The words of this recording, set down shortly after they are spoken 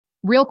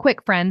Real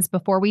quick, friends,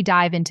 before we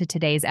dive into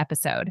today's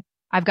episode,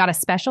 I've got a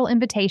special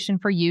invitation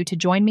for you to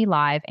join me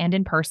live and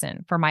in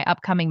person for my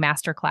upcoming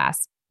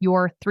masterclass,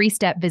 Your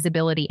 3-Step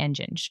Visibility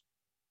Engine.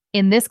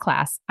 In this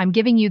class, I'm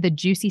giving you the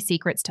juicy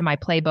secrets to my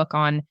playbook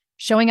on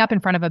showing up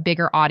in front of a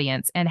bigger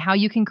audience and how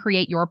you can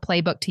create your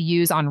playbook to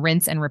use on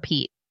rinse and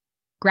repeat.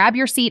 Grab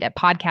your seat at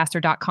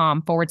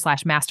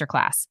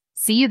podcaster.com/masterclass.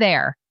 See you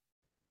there.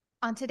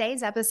 On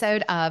today's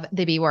episode of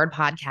the B Word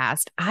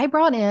Podcast, I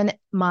brought in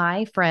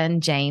my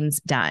friend James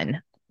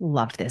Dunn.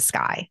 Loved this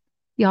guy.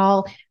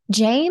 Y'all,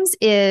 James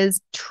is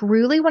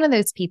truly one of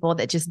those people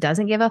that just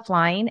doesn't give a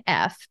flying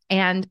F.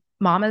 And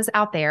mamas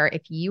out there,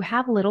 if you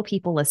have little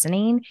people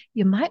listening,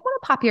 you might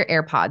want to pop your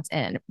AirPods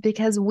in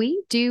because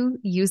we do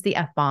use the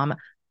F-bomb.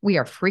 We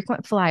are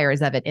frequent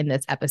flyers of it in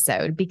this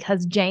episode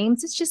because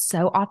James is just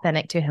so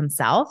authentic to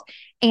himself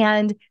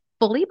and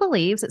fully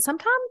believes that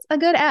sometimes a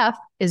good F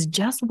is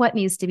just what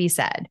needs to be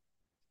said.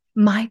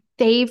 My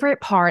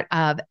favorite part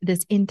of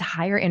this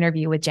entire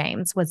interview with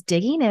James was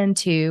digging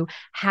into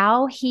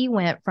how he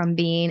went from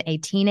being a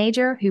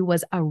teenager who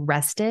was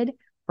arrested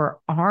for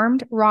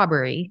armed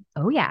robbery.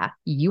 Oh yeah,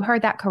 you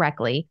heard that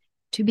correctly,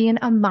 to being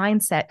a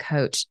mindset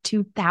coach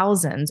to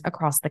thousands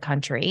across the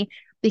country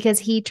because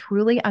he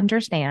truly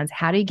understands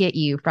how to get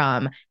you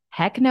from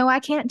heck no,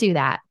 I can't do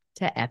that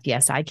to F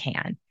yes, I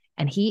can.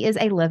 And he is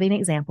a living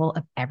example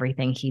of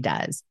everything he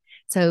does.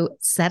 So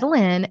settle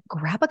in,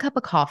 grab a cup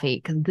of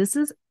coffee, because this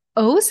is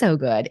oh so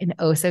good and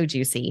oh so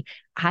juicy.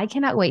 I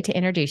cannot wait to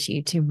introduce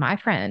you to my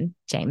friend,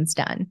 James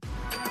Dunn.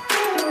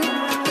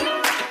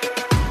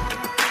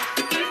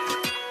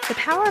 The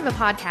power of a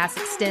podcast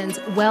extends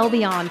well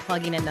beyond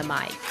plugging in the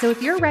mic. So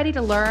if you're ready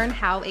to learn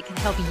how it can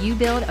help you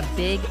build a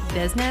big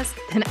business,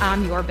 then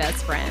I'm your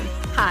best friend.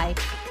 Hi,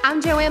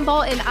 I'm Joanne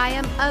Bolt, and I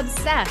am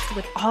obsessed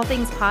with all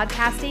things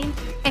podcasting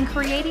and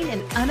creating an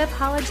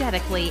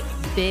unapologetically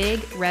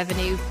big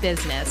revenue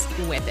business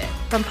with it.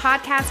 From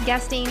podcast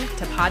guesting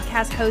to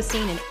podcast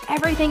hosting and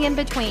everything in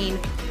between,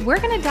 we're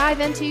going to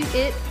dive into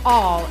it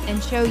all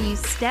and show you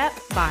step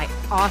by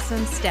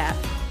awesome step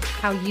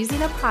how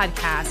using a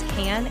podcast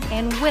can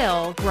and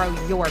will grow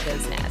your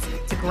business.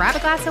 So grab a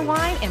glass of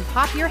wine and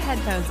pop your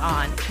headphones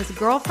on because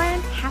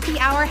girlfriend, happy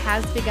hour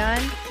has begun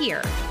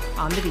here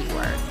on the B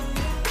Word.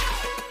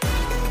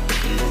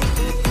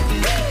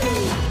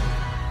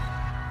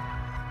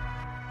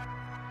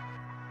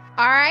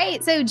 All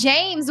right. So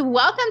James,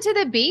 welcome to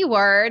the B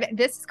Word.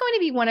 This is going to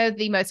be one of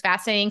the most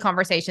fascinating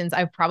conversations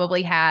I've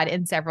probably had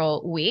in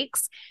several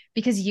weeks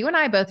because you and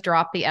I both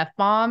dropped the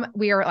F-bomb.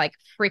 We are like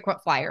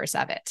frequent flyers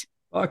of it.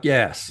 Fuck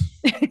yes.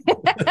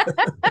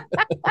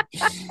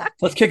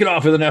 Let's kick it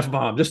off with an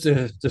F-bomb just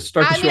to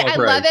start the show off I right.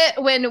 love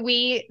it when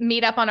we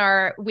meet up on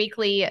our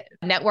weekly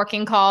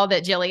networking call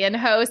that Jillian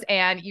hosts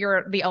and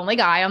you're the only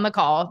guy on the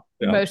call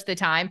most of the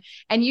time.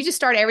 And you just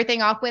start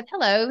everything off with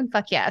hello and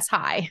fuck yes,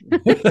 hi.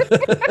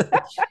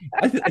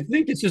 I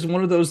think it's just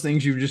one of those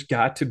things you've just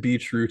got to be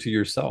true to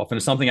yourself. And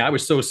it's something I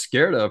was so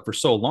scared of for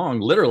so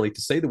long, literally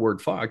to say the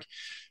word fuck.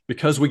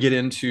 Because we get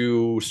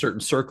into certain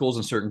circles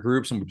and certain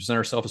groups and we present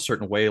ourselves a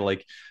certain way,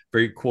 like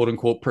very quote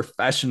unquote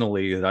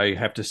professionally, that I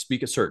have to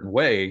speak a certain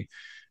way.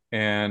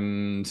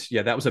 And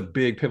yeah, that was a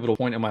big pivotal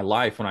point in my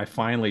life when I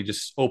finally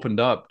just opened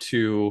up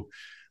to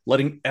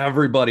letting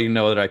everybody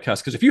know that I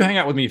cuss. Because if you hang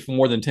out with me for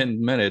more than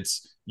 10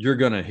 minutes, you're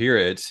going to hear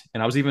it.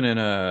 And I was even in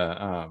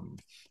a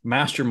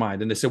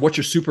mastermind and they said, what's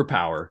your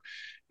superpower?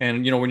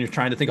 And, you know, when you're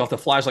trying to think off the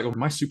fly, it's like, oh,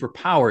 my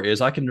superpower is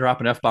I can drop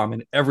an F-bomb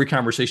in every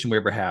conversation we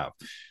ever have.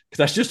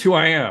 Because that's just who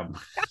I am.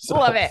 So,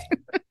 love it.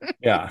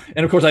 Yeah.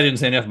 And of course, I didn't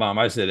say an F-bomb.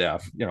 I said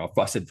F,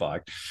 I said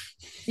fuck.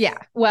 Yeah.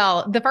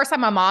 Well, the first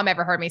time my mom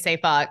ever heard me say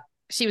fuck,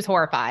 she was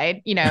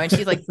horrified, and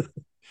she's like,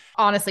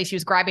 honestly, she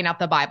was grabbing out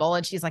the Bible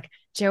and she's like,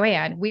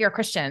 Joanne, we are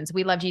Christians.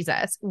 We love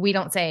Jesus. We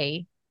don't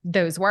say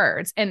those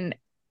words. And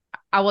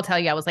I will tell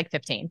you, I was like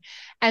 15.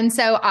 And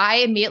so I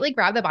immediately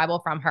grabbed the Bible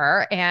from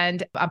her.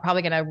 And I'm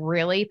probably going to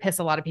really piss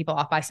a lot of people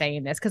off by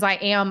saying this because I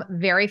am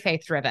very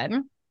faith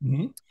driven.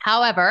 Mm-hmm.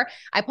 However,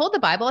 I pulled the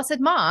Bible. I said,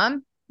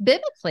 Mom,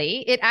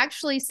 biblically, it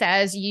actually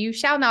says you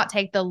shall not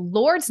take the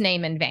Lord's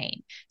name in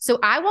vain. So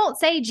I won't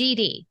say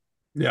GD.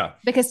 Yeah.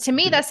 Because to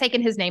me, that's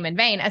taking his name in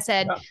vain. I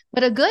said,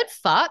 but a good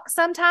fuck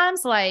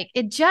sometimes, like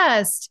it's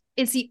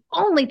the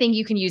only thing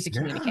you can use to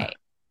communicate.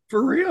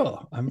 For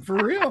real. I'm for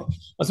real. I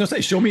was going to say,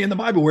 show me in the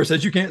Bible where it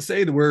says you can't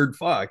say the word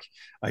fuck.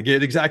 I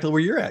get exactly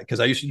where you're at because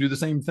I used to do the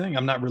same thing.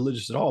 I'm not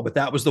religious at all, but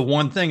that was the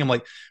one thing I'm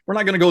like, we're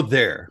not going to go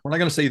there. We're not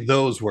going to say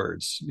those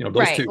words, those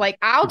right. two. Like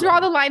I'll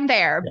draw the line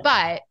there,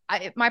 but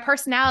my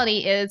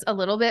personality is a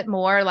little bit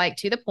more like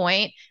to the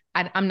point.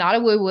 I'm not a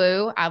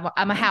woo-woo.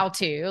 I'm a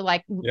how-to.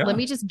 Like, let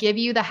me just give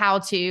you the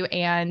how-to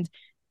and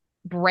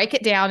break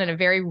it down in a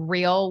very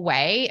real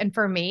way. And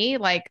for me,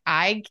 like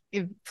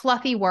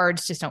fluffy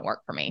words just don't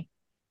work for me.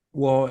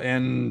 Well,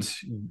 and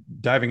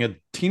diving a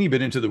teeny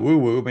bit into the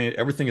woo-woo, I mean,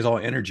 everything is all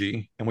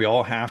energy and we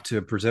all have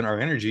to present our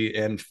energy,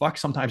 and fuck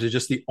sometimes is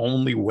just the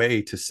only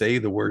way to say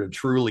the word and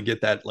truly get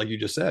that, like you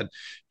just said,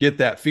 get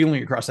that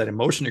feeling across, that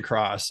emotion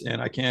across.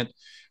 And I can't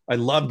I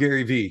love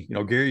Gary Vee.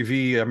 Gary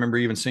Vee, I remember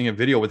even seeing a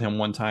video with him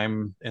one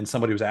time and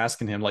somebody was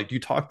asking him, like, do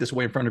you talk this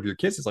way in front of your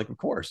kids? It's like, of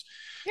course,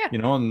 Yeah.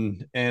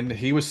 and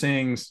he was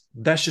saying,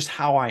 that's just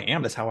how I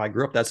am. That's how I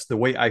grew up. That's the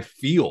way I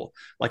feel.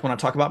 Like when I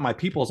talk about my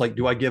people, it's like,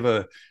 do I give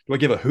a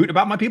hoot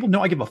about my people?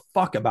 No, I give a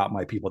fuck about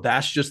my people.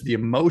 That's just the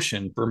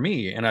emotion for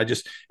me. And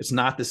it's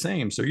not the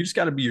same. So you just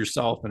got to be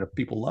yourself. And if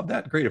people love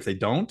that, great. If they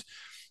don't,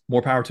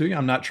 more power to you.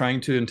 I'm not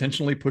trying to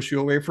intentionally push you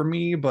away from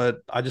me, but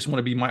I just want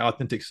to be my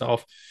authentic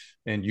self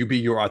and you be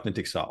your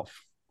authentic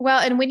self. Well,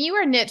 and when you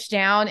are niche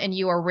down and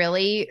you are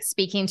really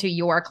speaking to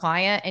your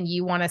client and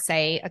you want to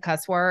say a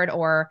cuss word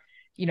or,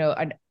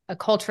 a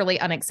culturally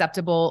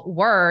unacceptable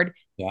word,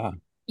 Yeah.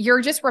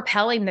 you're just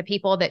repelling the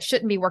people that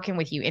shouldn't be working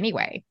with you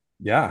anyway.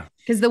 Yeah.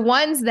 Because the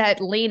ones that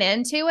lean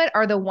into it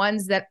are the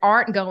ones that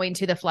aren't going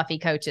to the fluffy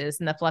coaches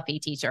and the fluffy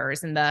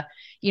teachers and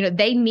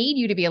they need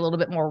you to be a little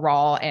bit more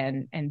raw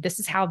and this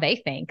is how they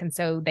think. And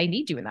so they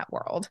need you in that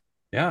world.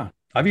 Yeah.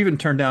 I've even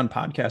turned down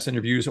podcast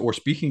interviews or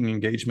speaking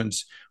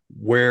engagements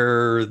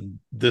where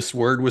this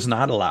word was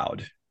not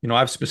allowed.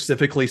 I've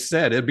specifically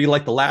said it'd be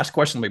like the last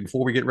question, like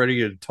before we get ready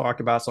to talk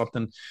about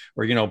something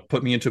or,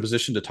 put me into a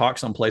position to talk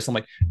someplace. I'm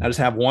like, I just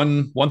have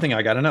one thing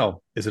I got to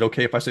know. Is it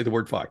okay if I say the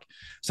word fuck?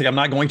 It's like, I'm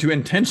not going to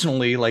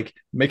intentionally like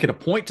make it a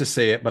point to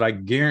say it, but I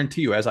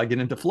guarantee you, as I get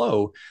into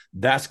flow,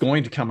 that's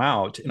going to come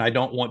out. And I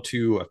don't want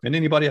to offend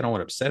anybody. I don't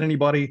want to upset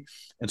anybody.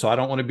 And so I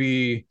don't want to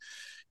be,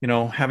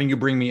 having you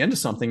bring me into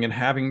something and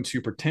having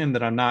to pretend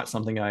that I'm not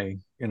something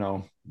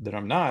that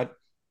I'm not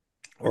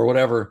or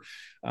whatever.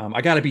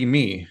 I got to be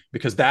me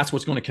because that's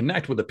what's going to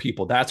connect with the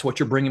people. That's what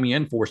you're bringing me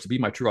in for, is to be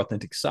my true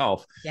authentic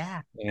self.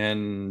 Yeah.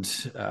 And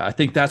I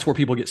think that's where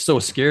people get so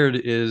scared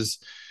is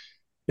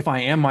if I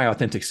am my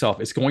authentic self,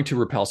 it's going to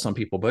repel some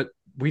people, but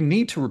we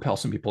need to repel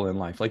some people in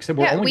life. Like I said,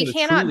 we're only we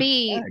cannot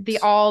be the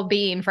all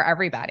being for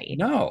everybody.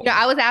 No.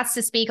 I was asked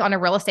to speak on a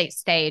real estate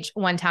stage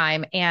one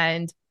time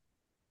and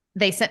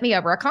they sent me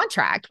over a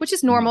contract, which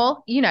is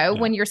normal,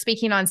 when you're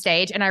speaking on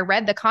stage. And I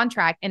read the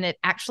contract and it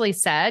actually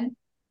said,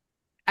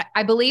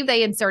 I believe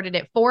they inserted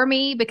it for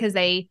me because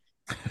they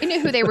knew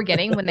who they were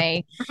getting when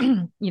they,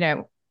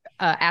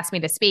 asked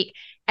me to speak.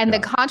 And the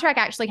contract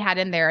actually had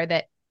in there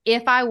that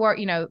if I were,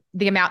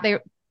 the amount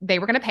they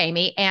were going to pay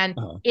me. And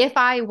if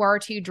I were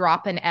to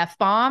drop an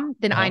F-bomb,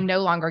 then I no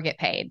longer get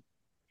paid.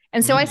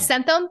 And so I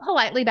sent them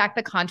politely back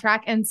the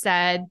contract and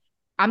said,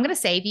 I'm going to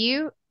save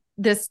you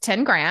this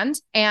 10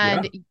 grand.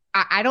 And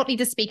I don't need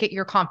to speak at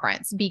your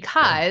conference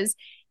because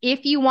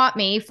if you want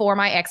me for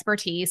my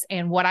expertise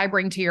and what I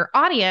bring to your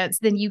audience,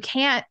 then you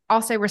can't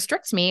also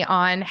restrict me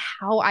on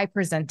how I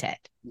present it.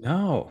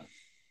 No,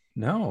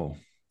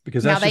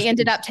 because now they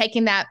ended up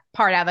taking that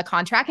part out of the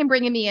contract and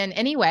bringing me in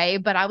anyway.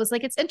 But I was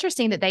like, it's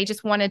interesting that they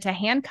just wanted to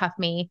handcuff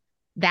me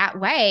that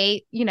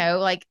way,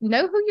 like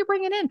know who you're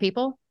bringing in,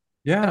 people.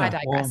 Yeah. But I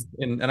digress.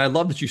 Well, and I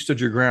love that you stood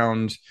your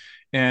ground.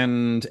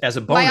 And as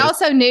a bonus, I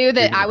also knew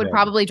that I would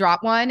probably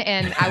drop one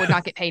and I would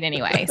not get paid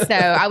anyway. So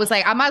I was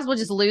like, I might as well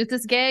just lose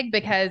this gig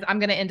because I'm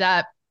going to end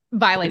up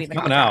violating the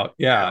contract. Out.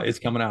 Yeah, it's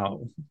coming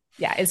out.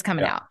 Yeah, it's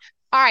coming out.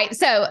 All right.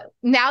 So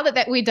now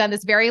that we've done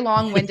this very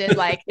long-winded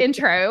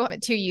intro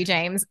to you,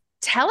 James,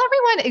 tell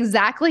everyone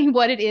exactly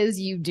what it is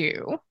you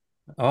do.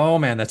 Oh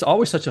man, that's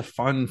always such a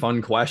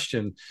fun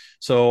question.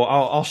 So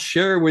I'll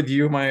share with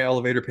you my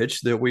elevator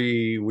pitch that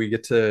we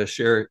get to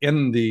share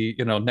in the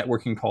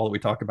networking call that we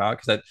talk about,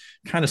 because that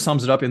kind of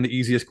sums it up in the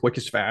easiest,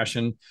 quickest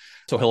fashion.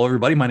 So hello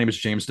everybody, my name is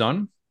James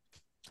Dunn.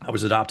 I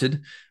was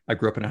adopted. I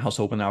grew up in a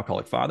household with an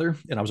alcoholic father,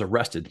 and I was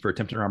arrested for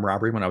attempted armed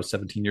robbery when I was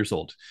 17 years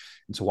old.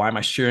 And so why am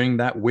I sharing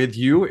that with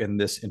you in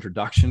this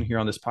introduction here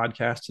on this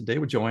podcast today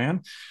with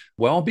Joanne?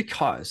 Well,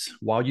 because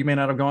while you may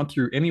not have gone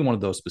through any one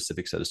of those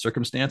specific set of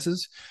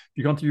circumstances,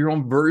 you've gone through your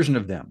own version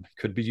of them.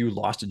 Could be you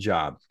lost a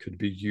job. Could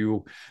be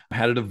you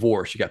had a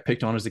divorce. You got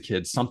picked on as a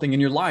kid. Something in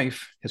your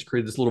life has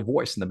created this little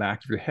voice in the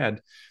back of your head,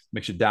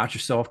 makes you doubt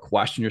yourself,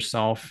 question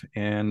yourself,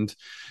 and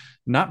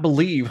not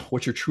believe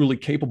what you're truly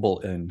capable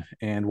in.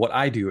 And what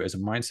I do as a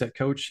mindset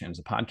coach and as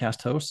a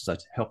podcast host is I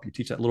help you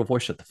teach that little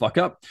voice, shut the fuck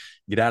up,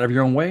 get out of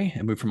your own way,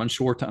 and move from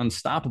unsure to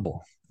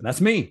unstoppable. And that's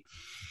me.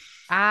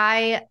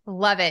 I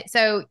love it.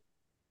 So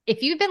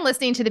if you've been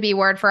listening to the B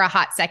Word for a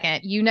hot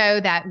second, you know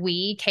that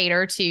we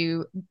cater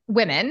to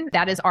women.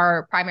 That is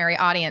our primary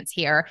audience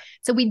here.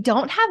 So we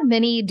don't have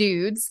many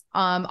dudes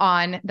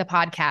on the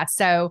podcast.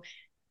 So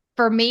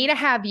for me to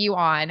have you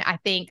on, I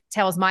think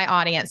tells my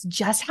audience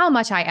just how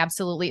much I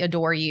absolutely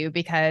adore you,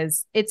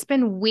 because it's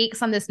been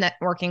weeks on this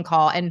networking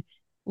call and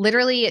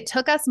literally it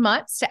took us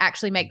months to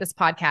actually make this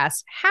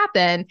podcast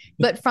happen.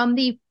 But from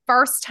the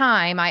first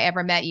time I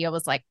ever met you, I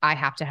was like, I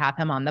have to have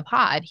him on the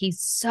pod. He's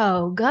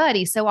so good.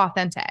 He's so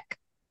authentic.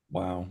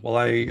 Wow. Well,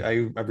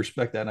 I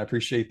respect that and I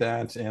appreciate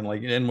that. And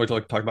and we're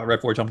talking about right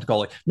before we jump to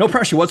call, no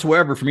pressure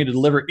whatsoever for me to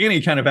deliver any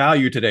kind of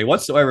value today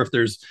whatsoever. If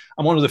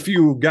I'm one of the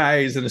few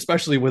guys, and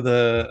especially with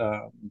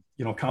a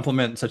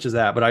compliment such as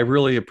that. But I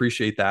really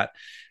appreciate that.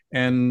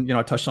 And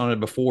I touched on it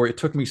before. It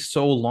took me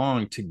so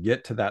long to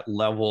get to that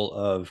level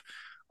of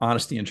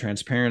honesty and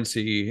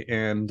transparency.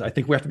 And I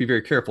think we have to be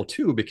very careful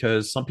too,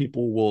 because some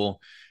people will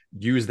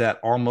use that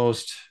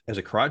almost as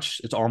a crutch.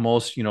 It's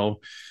almost,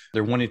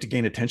 they're wanting to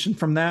gain attention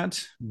from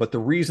that. But the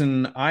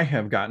reason I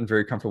have gotten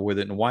very comfortable with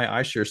it and why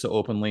I share so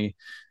openly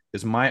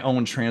is my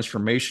own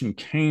transformation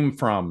came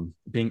from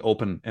being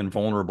open and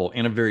vulnerable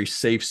in a very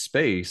safe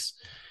space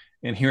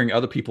and hearing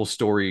other people's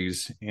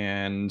stories,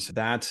 and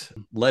that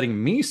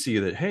letting me see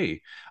that, hey,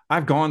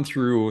 I've gone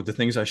through the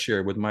things I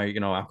shared with my,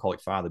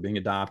 alcoholic father, being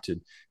adopted,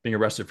 being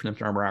arrested for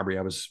attempted armed robbery.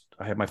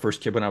 I had my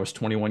first kid when I was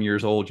 21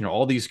 years old,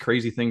 all these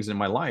crazy things in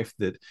my life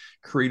that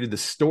created the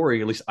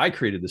story, at least I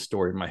created the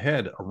story in my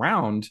head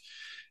around,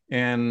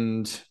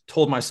 and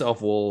told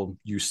myself, well,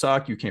 you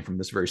suck. You came from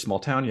this very small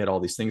town. You had all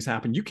these things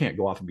happen. You can't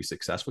go off and be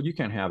successful. You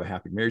can't have a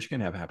happy marriage. You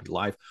can't have a happy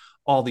life.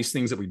 All these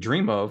things that we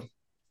dream of,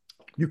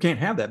 you can't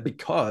have that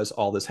because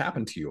all this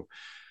happened to you.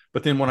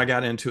 But then when I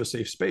got into a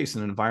safe space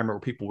and an environment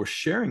where people were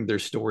sharing their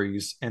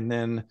stories, and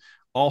then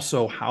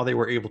also how they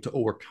were able to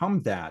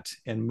overcome that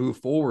and move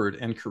forward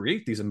and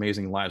create these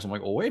amazing lives, I'm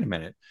like, well, wait a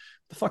minute.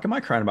 The fuck am I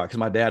crying about? Because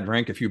my dad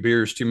drank a few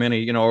beers too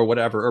many, or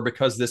whatever, or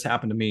because this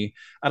happened to me.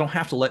 I don't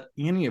have to let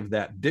any of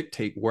that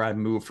dictate where I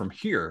move from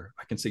here.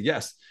 I can say,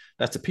 yes,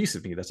 that's a piece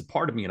of me. That's a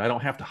part of me. And I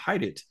don't have to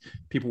hide it.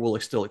 People will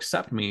still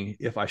accept me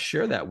if I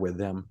share that with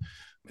them.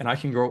 And I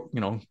can go,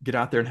 get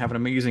out there and have an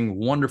amazing,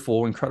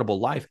 wonderful, incredible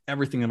life,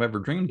 everything I've ever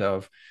dreamed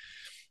of.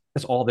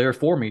 It's all there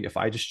for me if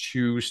I just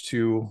choose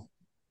to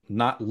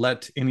not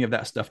let any of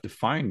that stuff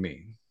define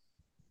me.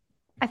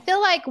 I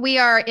feel like we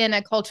are in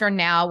a culture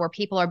now where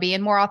people are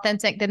being more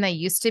authentic than they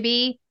used to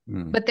be,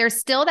 but there's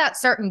still that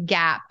certain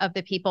gap of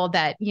the people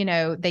that,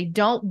 they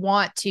don't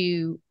want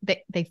to,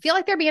 they feel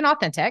like they're being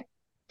authentic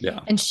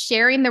and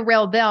sharing the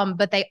real them,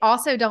 but they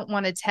also don't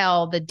want to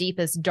tell the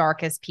deepest,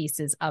 darkest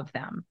pieces of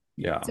them.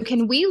 Yeah. So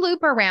can we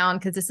loop around?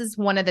 Because this is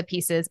one of the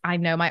pieces I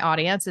know my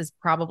audience is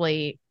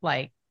probably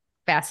like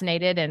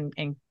fascinated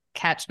and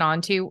catched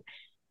on to,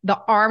 the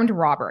armed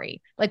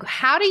robbery. Like,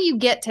 how do you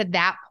get to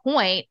that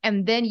point?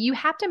 And then you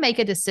have to make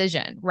a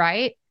decision,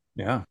 right?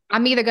 Yeah.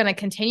 I'm either going to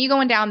continue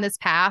going down this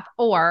path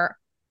or,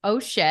 oh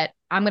shit,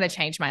 I'm going to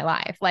change my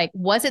life. Like,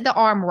 was it the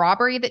armed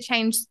robbery that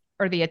changed,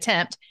 or the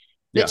attempt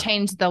that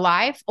changed the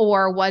life?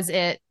 Or was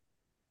it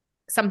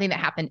something that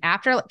happened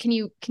after? Can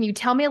you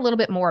tell me a little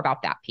bit more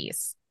about that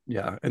piece?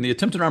 Yeah. And the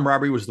attempted armed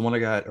robbery was the one I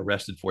got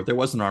arrested for. There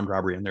was an armed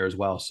robbery in there as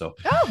well. So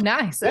oh,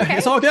 nice. Okay.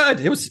 It's all good.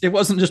 It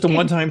wasn't just a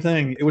one-time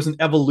thing. It was an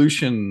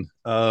evolution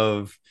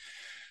of,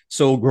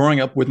 so growing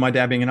up with my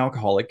dad being an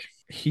alcoholic,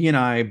 he and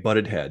I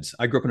butted heads.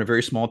 I grew up in a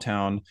very small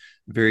town,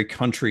 very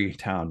country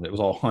town. It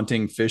was all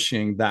hunting,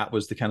 fishing. That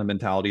was the kind of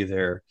mentality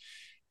there.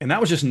 And that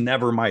was just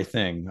never my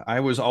thing. I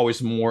was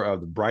always more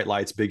of the bright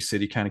lights, big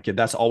city kind of kid.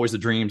 That's always the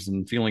dreams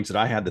and feelings that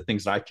I had, the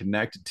things that I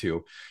connected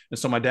to. And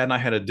so my dad and I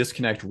had a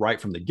disconnect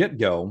right from the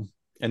get-go.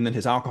 And then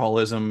his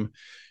alcoholism,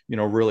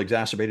 really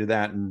exacerbated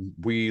that. And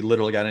we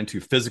literally got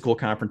into physical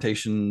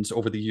confrontations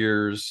over the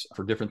years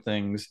for different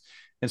things.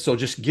 And so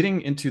just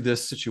getting into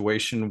this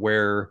situation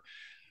where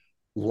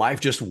life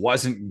just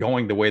wasn't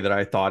going the way that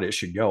I thought it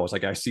should go. It's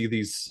like, I see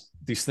these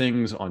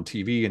things on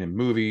TV and in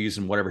movies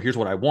and whatever, here's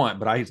what I want,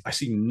 but I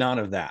see none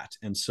of that.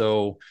 And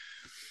so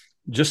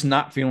just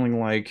not feeling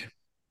like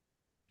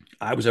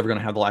I was ever going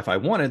to have the life I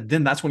wanted,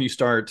 then that's when you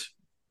start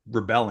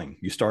rebelling,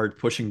 you start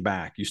pushing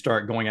back, you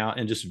start going out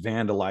and just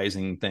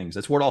vandalizing things.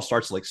 That's where it all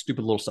starts, like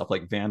stupid little stuff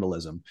like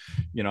vandalism.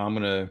 I'm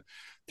going to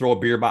throw a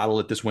beer bottle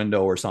at this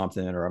window or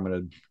something, or I'm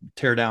going to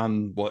tear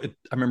down. I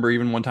remember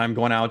even one time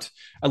going out,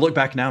 I look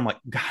back now, I'm like,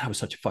 God, I was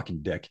such a fucking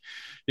dick.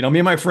 Me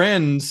and my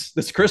friends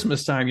this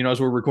Christmas time, as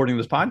we're recording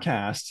this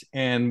podcast,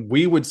 and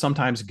we would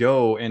sometimes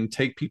go and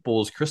take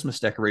people's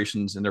Christmas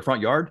decorations in their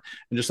front yard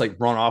and just like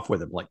run off with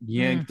them, like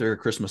yank their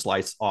Christmas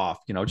lights off,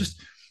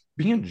 just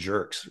being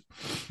jerks.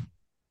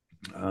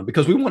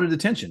 Because we wanted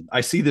attention. I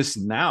see this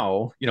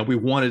now, we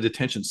wanted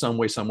attention some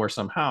way, somewhere,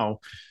 somehow,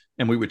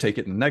 and we would take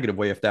it in a negative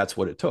way if that's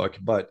what it took.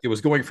 But it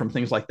was going from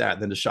things like that,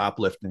 then to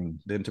shoplifting,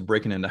 then to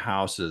breaking into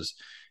houses.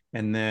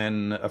 And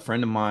then a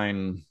friend of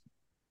mine,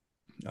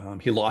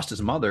 he lost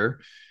his mother,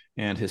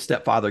 and his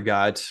stepfather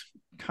got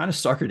kind of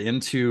suckered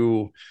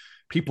into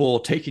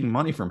people taking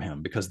money from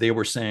him because they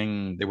were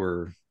saying they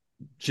were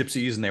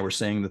gypsies, and they were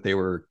saying that they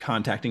were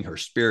contacting her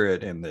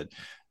spirit, and that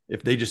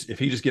if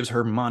he just gives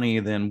her money,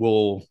 then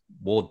we'll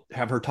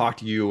have her talk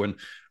to you, and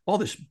all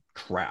this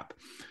crap.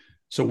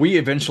 So we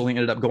eventually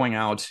ended up going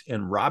out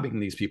and robbing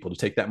these people to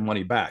take that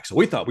money back. So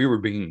we thought we were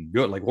being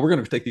good. Like, well, we're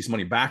going to take this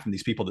money back from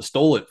these people that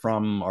stole it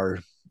from our,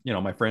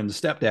 my friend's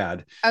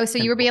stepdad. Oh, so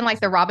you were being like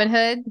the Robin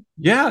Hood?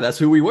 Yeah, that's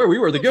who we were. We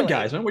were the good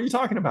guys, man. What are you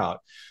talking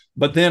about?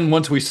 But then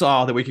once we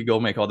saw that we could go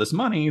make all this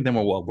money, then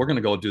we're going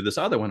to go do this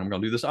other one. I'm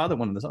going to do this other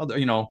one and this other,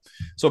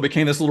 So it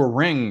became this little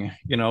ring,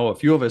 a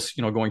few of us,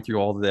 going through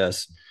all of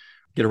this,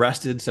 get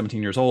arrested,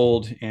 17 years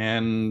old.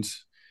 And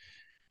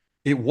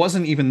it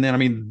wasn't even then. I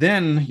mean,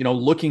 then,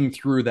 looking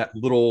through that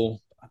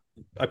little,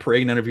 I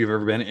pray none of you have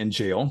ever been in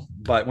jail,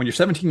 but when you're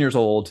 17 years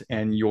old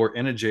and you're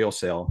in a jail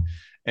cell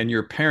and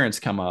your parents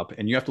come up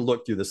and you have to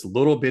look through this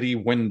little bitty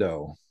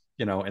window,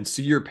 and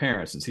see your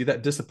parents and see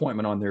that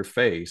disappointment on their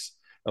face,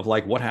 of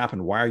like, what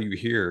happened? Why are you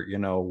here?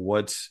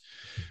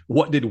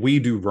 What did we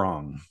do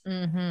wrong?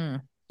 Mm-hmm.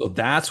 So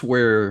that's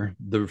where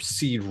the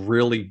seed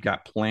really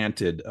got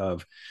planted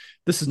of,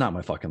 this is not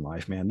my fucking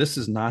life, man. This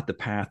is not the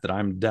path that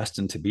I'm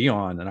destined to be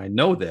on. And I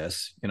know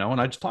this, and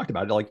I just talked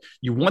about it. Like,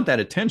 you want that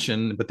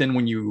attention, but then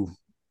when you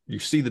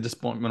see the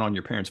disappointment on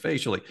your parents'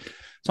 face, you're like,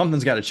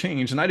 something's got to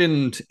change. And I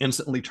didn't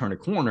instantly turn a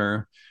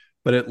corner,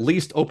 but at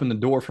least open the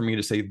door for me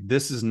to say,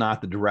 this is not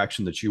the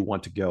direction that you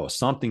want to go.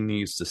 Something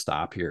needs to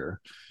stop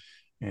here.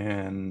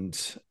 And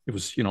it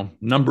was,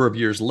 number of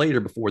years later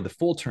before the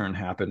full turn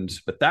happened,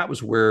 but that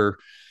was where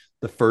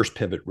the first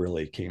pivot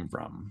really came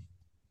from.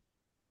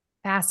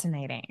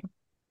 Fascinating.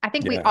 I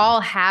think we Yeah.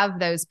 all have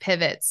those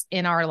pivots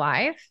in our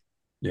life.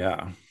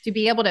 Yeah. To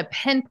be able to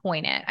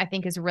pinpoint it, I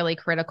think is really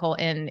critical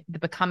in the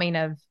becoming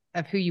of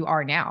who you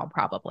are now,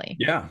 probably.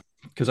 Yeah.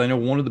 Because I know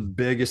one of the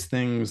biggest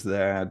things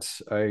that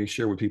I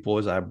share with people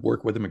as I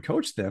work with them and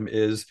coach them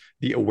is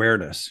the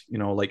awareness,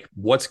 like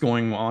what's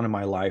going on in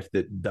my life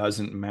that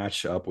doesn't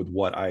match up with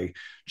what I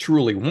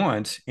truly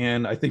want.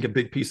 And I think a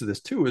big piece of this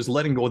too is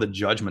letting go of the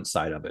judgment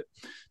side of it,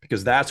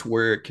 because that's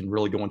where it can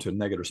really go into a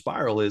negative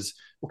spiral is,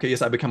 okay,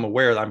 yes, I become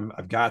aware that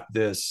I've got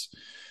this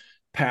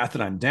path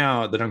that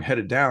I'm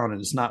headed down, and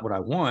it's not what I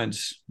want.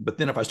 But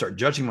then if I start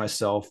judging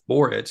myself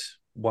for it,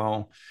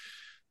 well,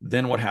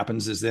 then what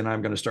happens is then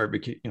I'm going to start,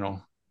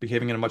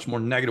 behaving in a much more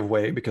negative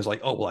way, because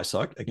like, oh, well, I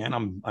suck again.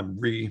 I'm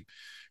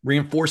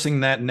reinforcing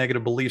that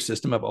negative belief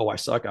system of, oh, I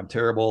suck. I'm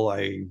terrible.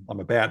 I'm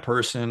a bad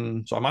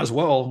person. So I might as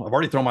well, I've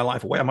already thrown my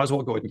life away. I might as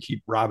well go ahead and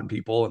keep robbing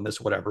people and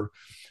this, whatever.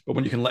 But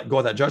when you can let go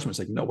of that judgment, it's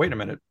like, no, wait a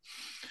minute.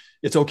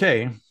 It's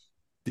okay.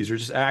 These are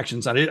just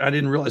actions. I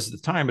didn't realize at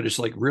the time, but it's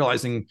like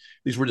realizing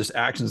these were just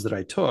actions that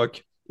I took.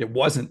 It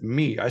wasn't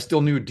me. I still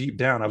knew deep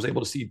down. I was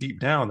able to see deep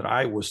down that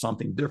I was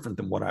something different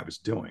than what I was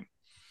doing.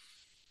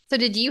 So,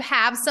 did you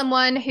have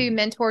someone who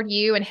mentored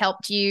you and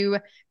helped you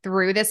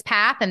through this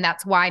path? And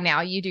that's why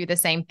now you do the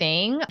same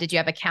thing? Did you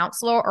have a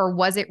counselor, or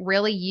was it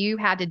really you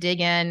had to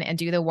dig in and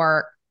do the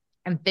work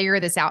and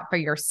figure this out for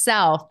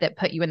yourself that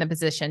put you in the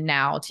position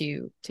now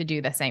to do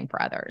the same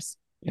for others?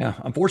 Yeah,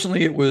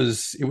 unfortunately, it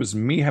was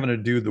me having to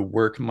do the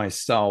work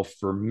myself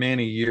for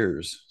many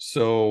years.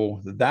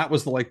 So that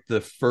was like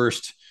the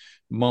first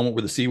moment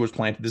where the seed was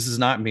planted. This is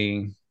not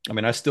me. I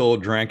mean, I still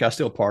drank, I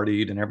still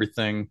partied and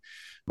everything,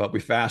 but we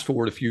fast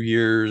forward a few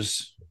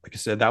years. Like I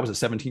said, that was at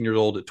 17 years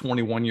old. At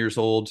 21 years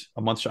old,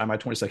 a month shy of my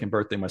 22nd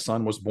birthday, my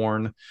son was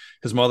born.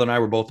 His mother and I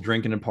were both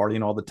drinking and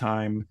partying all the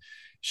time.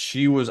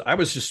 I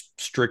was just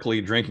strictly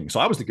drinking.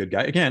 So I was the good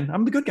guy. Again,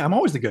 I'm the good guy. I'm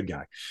always the good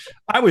guy.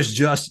 I was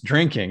just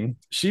drinking.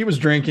 She was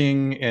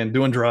drinking and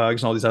doing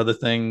drugs and all these other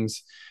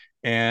things.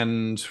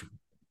 And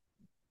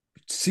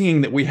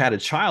seeing that we had a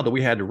child that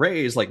we had to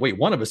raise, like, wait,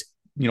 one of us,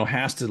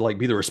 has to like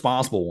be the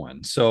responsible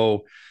one.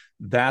 So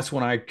that's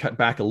when I cut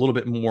back a little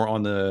bit more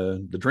on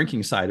the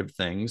drinking side of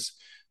things.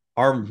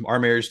 Our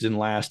marriage didn't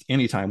last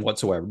any time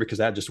whatsoever, because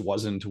that just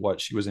wasn't what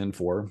she was in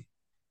for.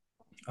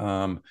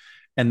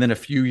 And then a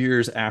few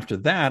years after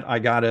that, I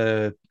got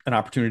an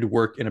opportunity to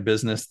work in a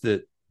business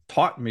that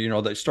taught me,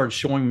 that started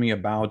showing me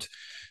about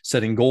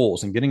setting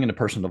goals and getting into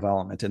personal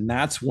development. And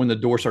that's when the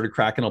door started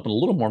cracking open a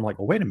little more. I'm like,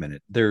 well, wait a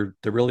minute, there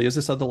really is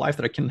this other life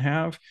that I can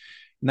have.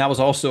 And that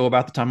was also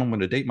about the time, I'm going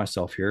to date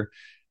myself here,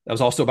 that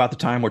was also about the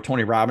time where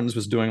Tony Robbins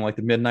was doing like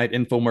the midnight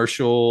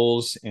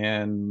infomercials.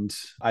 And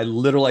I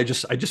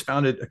just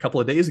found it a couple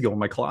of days ago in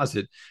my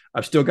closet.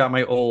 I've still got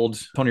my old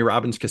Tony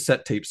Robbins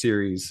cassette tape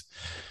series.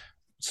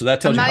 So that I'm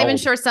tells you not how even old.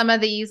 sure some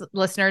of these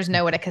listeners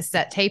know what a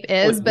cassette tape What,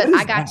 is, what but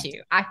I is got that?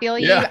 you. I feel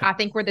you. Yeah. I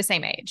think we're the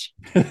same age.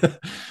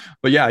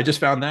 But yeah, I just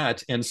found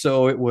that. And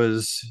so it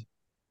was,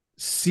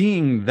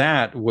 seeing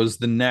that was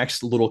the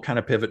next little kind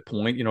of pivot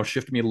point,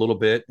 shifted me a little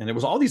bit. And it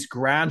was all these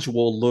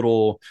gradual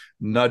little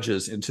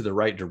nudges into the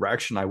right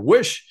direction. I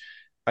wish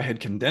I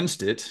had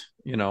condensed it,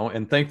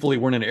 and thankfully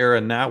we're in an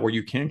era now where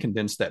you can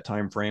condense that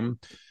time frame.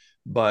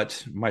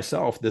 But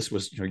myself, this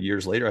was,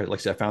 years later. Like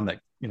I said, I found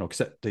that,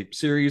 cassette tape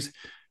series,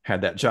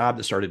 had that job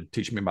that started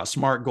teaching me about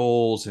SMART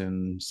goals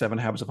and 7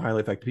 Habits of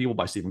Highly Effective People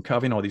by Stephen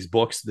Covey, and all these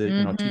books that,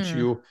 teach Mm-hmm.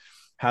 you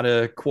how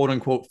to quote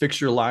unquote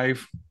fix your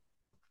life.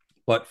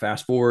 But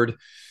fast forward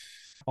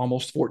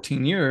almost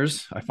 14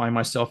 years, I find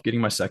myself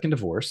getting my second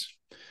divorce,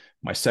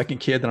 my second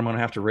kid that I'm going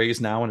to have to raise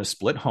now in a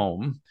split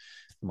home.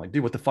 I'm like,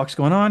 dude, what the fuck's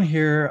going on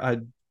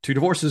here? Two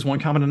divorces, one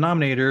common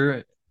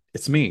denominator.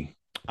 It's me.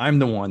 I'm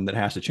the one that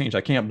has to change.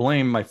 I can't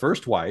blame my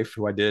first wife,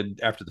 who I did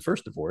after the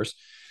first divorce,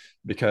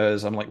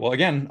 because I'm like, well,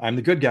 again, I'm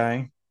the good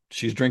guy.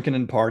 She's drinking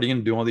and partying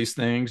and doing all these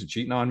things and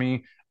cheating on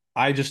me.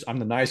 I'm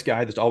the nice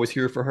guy that's always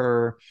here for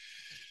her.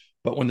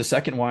 But when the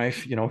second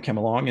wife, came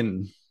along,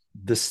 and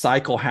the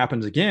cycle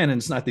happens again, and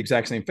it's not the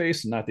exact same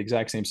face and not the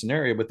exact same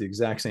scenario, but the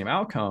exact same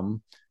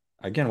outcome.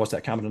 Again, what's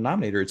that common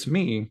denominator? It's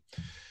me.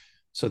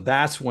 So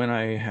that's when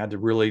I had to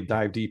really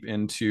dive deep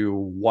into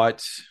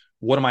what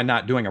am I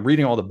not doing? I'm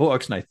reading all the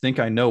books and I think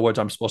I know what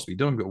I'm supposed to be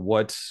doing, but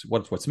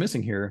what's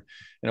missing here?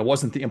 And it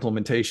wasn't the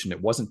implementation. It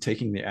wasn't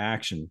taking the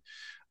action.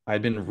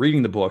 I'd been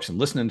reading the books and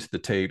listening to the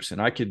tapes, and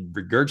I could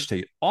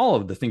regurgitate all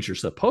of the things you're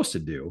supposed to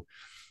do.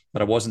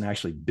 but I wasn't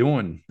actually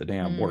doing the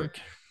damn Mm. work.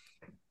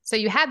 So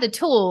you had the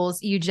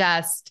tools, you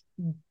just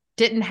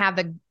didn't have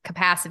the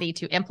capacity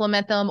to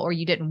implement them, or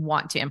you didn't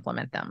want to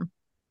implement them.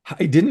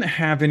 I didn't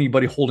have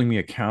anybody holding me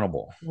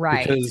accountable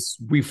Right. because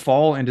we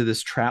fall into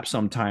this trap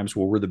sometimes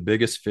where we're the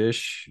biggest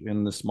fish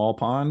in the small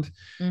pond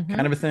kind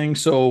Mm-hmm. of a thing.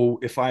 So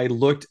if I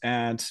looked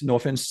at, no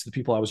offense to the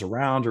people I was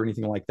around or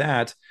anything like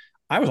that,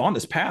 I was on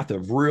this path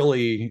of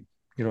really,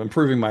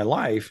 improving my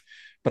life,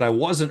 but I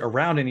wasn't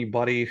around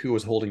anybody who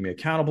was holding me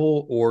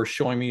accountable or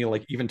showing me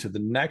like even to the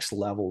next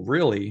level,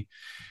 really.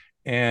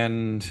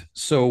 And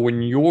so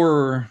when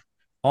you're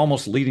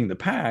almost leading the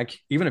pack,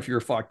 even if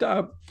you're fucked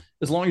up,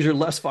 as long as you're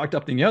less fucked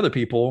up than the other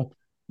people,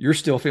 you're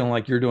still feeling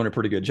like you're doing a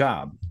pretty good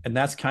job. And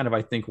that's kind of,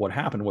 I think, what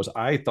happened was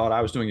I thought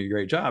I was doing a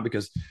great job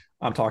because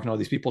I'm talking to all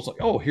these people. It's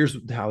like, oh, here's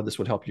how this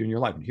would help you in your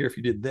life. And here, if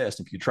you did this,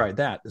 if you tried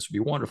that, this would be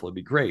wonderful. It'd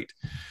be great.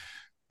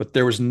 But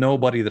there was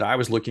nobody that I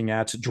was looking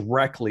at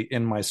directly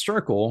in my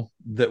circle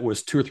that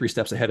was 2 or 3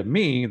 steps ahead of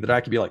me that I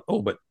could be like,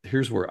 oh, but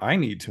here's where I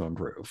need to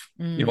improve,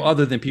 Mm.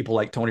 other than people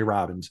like Tony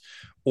Robbins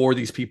or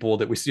these people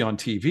that we see on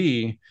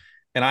TV.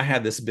 And I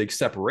had this big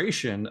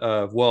separation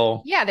of,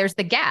 well, Yeah, there's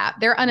the gap.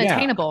 They're yeah,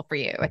 unattainable for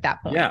you at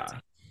that point. yeah.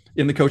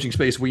 In the coaching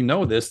space, we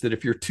know this, that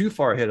if you're too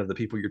far ahead of the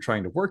people you're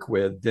trying to work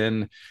with,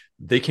 then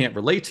they can't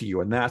relate to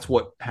you. And that's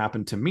what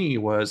happened to me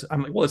was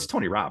I'm like, well, it's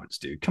Tony Robbins,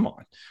 dude. Come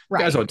on. The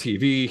guy's Right. on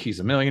TV. He's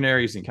a millionaire.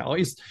 He's in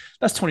California.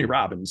 That's Tony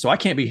Robbins. So I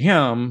can't be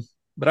him,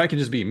 but I can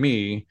just be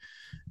me.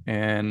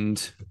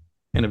 And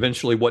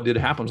eventually what did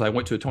happen was I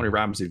went to a Tony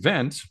Robbins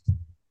event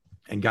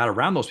and got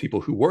around those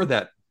people who were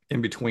that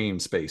in between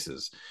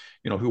spaces,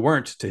 who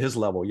weren't to his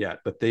level yet,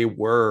 but they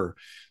were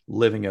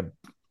living a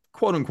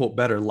quote unquote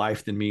better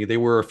life than me. They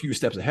were a few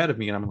steps ahead of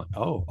me. And I'm like,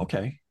 oh,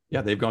 okay.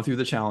 Yeah, they've gone through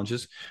the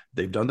challenges,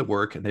 they've done the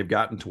work, and they've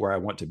gotten to where I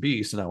want to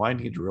be. So now I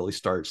need to really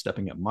start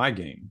stepping up my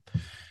game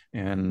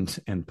and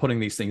putting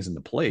these things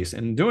into place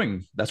and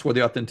doing. That's where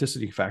the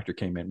authenticity factor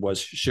came in, was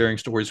sharing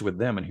stories with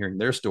them and hearing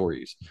their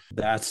stories.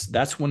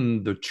 That's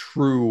when the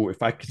true,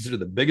 if I consider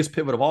the biggest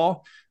pivot of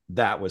all,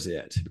 that was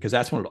it, because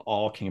that's when it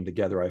all came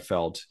together. I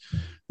felt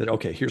that,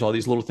 okay, here's all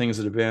these little things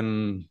that have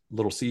been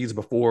little seeds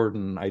before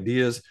and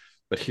ideas,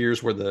 but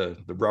here's where the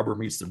rubber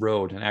meets the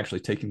road, and actually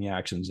taking the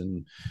actions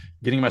and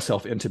getting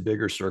myself into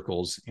bigger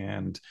circles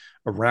and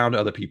around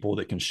other people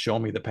that can show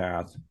me the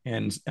path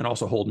and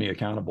also hold me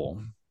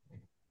accountable.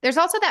 There's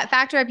also that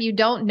factor of you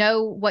don't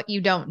know what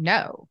you don't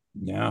know.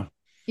 Yeah.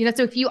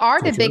 So if you are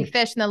So the true. big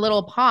fish in the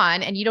little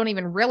pond and you don't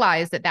even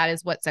realize that that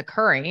is what's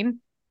occurring,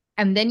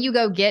 and then you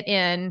go get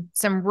in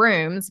some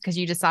rooms because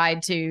you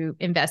decide to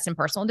invest in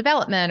personal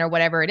development or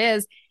whatever it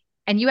is,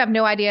 and you have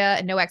no idea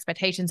and no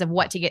expectations of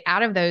what to get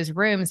out of those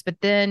rooms, but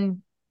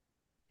then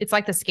it's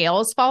like the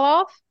scales fall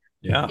off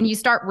Yeah. and you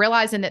start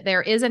realizing that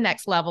there is a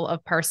next level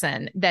of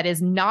person that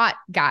is not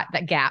got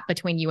that gap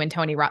between you and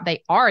Tony Rock.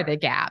 They are the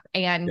gap.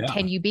 And Yeah.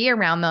 can you be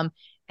around them?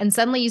 And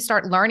suddenly you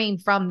start learning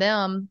from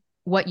them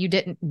what you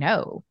didn't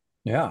know.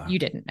 Yeah. You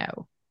didn't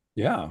know.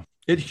 Yeah.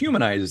 It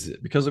humanizes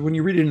it, because when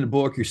you read it in a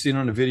book, you're seeing it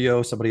on a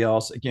video, somebody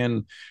else.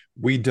 Again,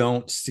 we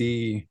don't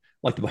see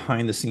like the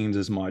behind the scenes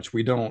as much.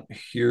 We don't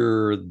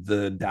hear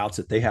the doubts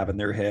that they have in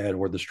their head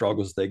or the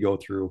struggles they go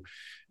through.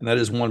 And that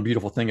is one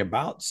beautiful thing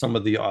about some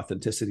of the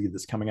authenticity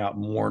that's coming out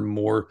more and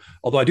more.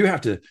 Although I do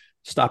have to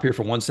stop here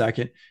for 1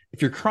 second.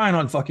 If you're crying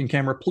on fucking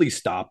camera, please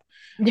stop.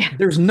 Yeah.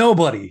 There's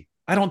nobody.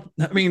 I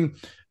mean,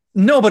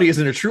 nobody is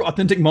in a true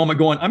authentic moment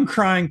going, I'm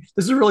crying,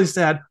 this is really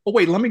sad, oh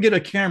wait, let me get a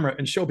camera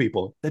and show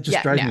people. That just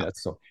Yeah. drives me No.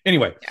 nuts. So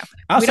anyway, No. We don't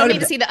outside need of to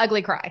that, see the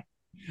ugly cry.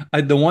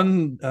 the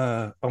one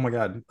oh my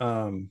god,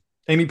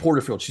 Amy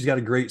Porterfield, she's got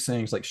a great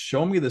saying. It's like,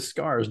 show me the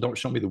scars, don't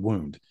show me the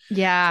wound. It's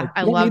Yeah. like, I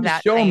you don't love need to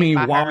that show saying me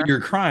by while her.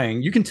 you're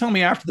crying. You can tell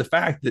me after the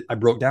fact that I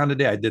broke down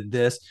today, I did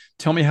this,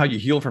 tell me how you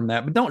heal from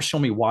that, but don't show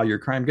me while you're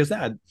crying, because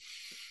that,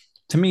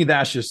 to me,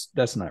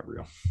 that's not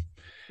real.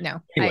 No, I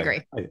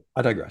Anyway, agree.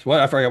 I digress. Well,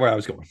 I forgot where I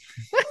was going.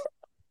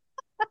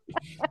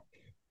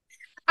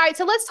 All right,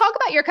 so let's talk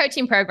about your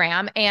coaching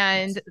program,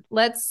 and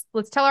let's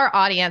tell our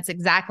audience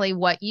exactly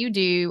what you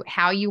do,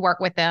 how you work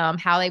with them,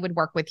 how they would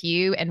work with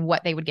you, and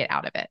what they would get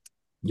out of it.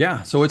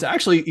 Yeah, so it's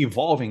actually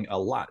evolving a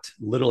lot,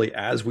 literally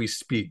as we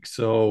speak.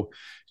 So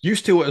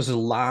used to, it was a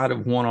lot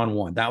of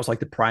one-on-one. That was like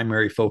the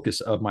primary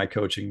focus of my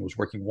coaching, was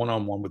working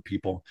one-on-one with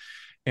people.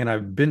 And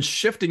I've been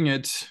shifting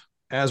it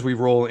as we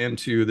roll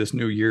into this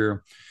new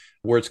year,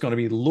 where it's going to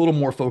be a little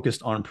more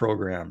focused on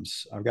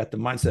programs. I've got the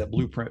Mindset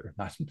Blueprint,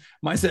 not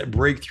Mindset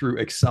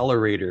Breakthrough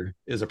Accelerator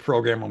is a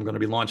program I'm going to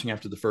be launching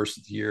after the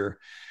first year.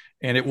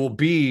 And it will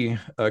be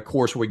a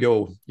course where we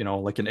go,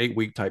 like an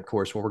 8-week type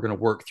course where we're going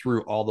to work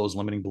through all those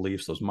limiting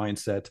beliefs, those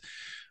mindset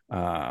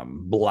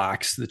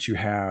blocks that you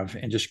have,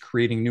 and just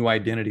creating new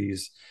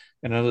identities.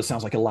 And I know it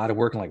sounds like a lot of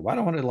work. And like, why do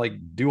I want to like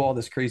do all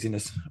this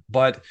craziness?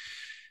 But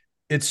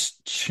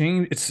it's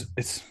changed.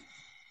 It's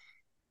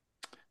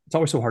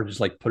always so hard to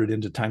just like put it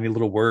into tiny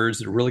little words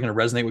that are really going to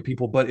resonate with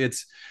people. But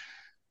it's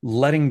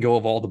letting go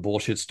of all the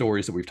bullshit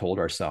stories that we've told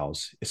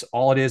ourselves. It's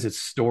all it is. It's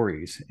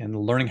stories, and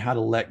learning how to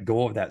let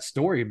go of that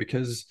story,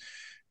 because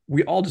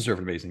we all deserve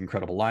an amazing,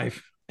 incredible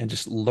life. and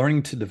just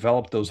learning to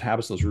develop those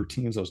habits, those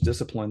routines, those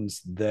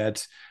disciplines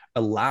that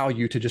allow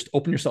you to just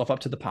open yourself up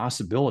to the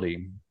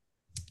possibility.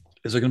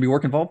 Is there going to be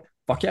work involved?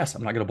 Fuck yes.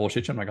 I'm not going to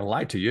bullshit you. I'm not going to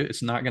lie to you.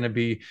 It's not going to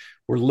be,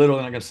 we're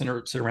literally not going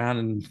to sit around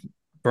and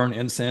burn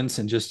incense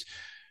and just,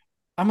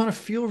 I'm going to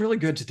feel really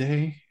good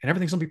today and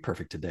everything's going to be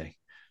perfect today.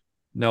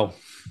 No,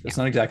 that's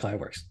not exactly how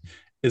it works.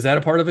 Is that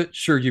a part of it?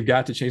 Sure, you've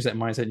got to change that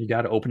mindset. You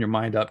got to open your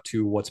mind up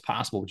to what's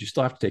possible, but you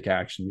still have to take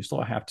action. You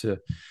still have to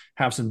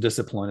have some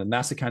discipline. And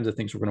that's the kinds of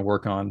things we're going to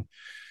work on.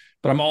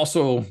 But I'm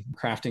also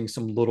crafting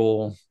some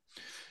little,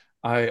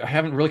 I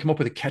haven't really come up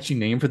with a catchy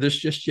name for this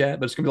just yet,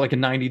 but it's going to be like a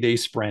 90-day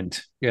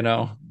sprint.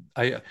 I'm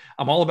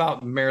all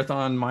about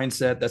marathon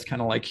mindset. That's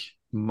kind of like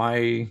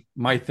my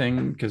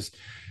thing, because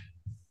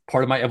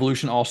part of my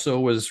evolution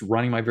also was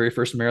running my very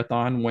first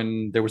marathon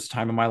when there was a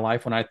time in my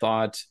life when I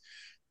thought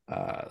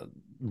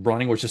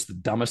running was just the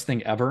dumbest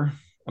thing ever.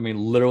 I mean,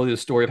 literally the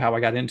story of how I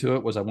got into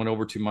it was I went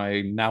over to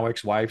my now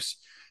ex-wife's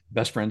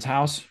best friend's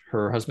house.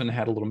 Her husband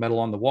had a little medal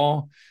on the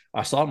wall.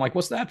 I saw it. I'm like,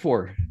 what's that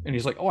for? And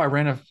he's like, oh, I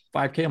ran a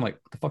 5K. I'm like,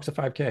 what the fuck's a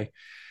 5K?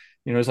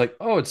 He's like,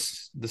 oh,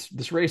 it's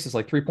this race is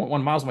like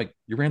 3.1 miles. I'm like,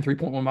 you ran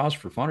 3.1 miles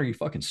for fun? Are you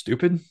fucking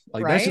stupid?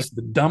 Like, right? That's just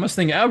the dumbest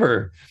thing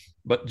ever.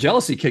 But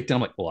jealousy kicked in.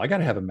 I'm like, well, I got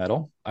to have a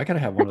medal. I got to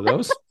have one of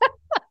those.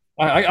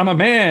 I'm a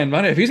man.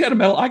 If he's got a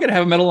medal, I got to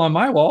have a medal on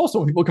my wall. So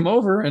when people come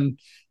over, and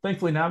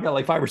thankfully now I've got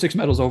like 5 or 6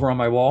 medals over on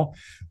my wall.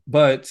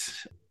 But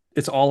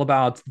it's all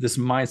about this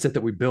mindset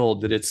that we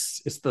build, that it's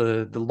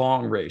the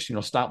long race.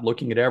 Stop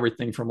looking at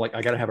everything from like,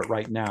 I got to have it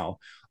right now.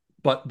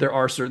 But there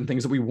are certain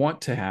things that we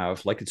want to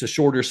have, like it's a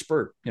shorter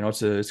spurt.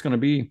 It's going to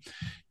be,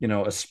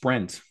 a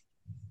sprint.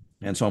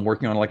 And so I'm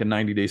working on like a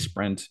 90-day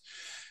sprint.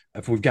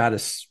 If we've got a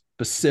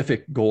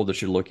specific goal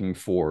that you're looking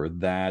for,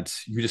 that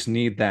you just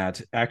need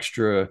that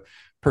extra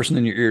person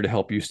in your ear to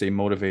help you stay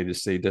motivated,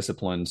 stay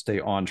disciplined, stay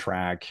on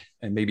track,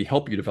 and maybe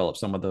help you develop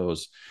some of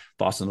those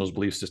thoughts and those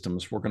belief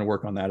systems. We're going to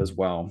work on that as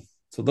well.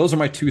 So those are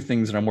my 2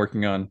 things that I'm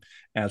working on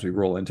as we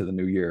roll into the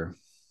new year.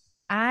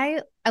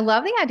 I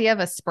love the idea of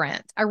a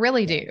sprint. I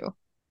really do.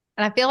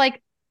 And I feel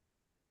like,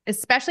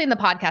 especially in the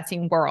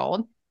podcasting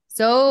world,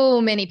 so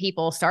many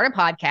people start a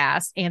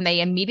podcast and they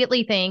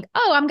immediately think,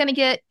 oh, I'm going to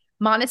get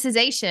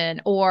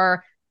monetization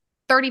or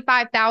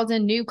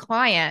 35,000 new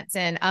clients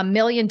and 1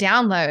 million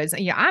downloads.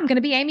 I'm going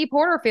to be Amy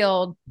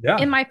Porterfield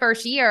in my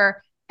first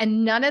year.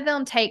 And none of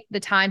them take the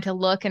time to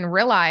look and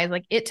realize,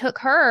 like, it took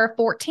her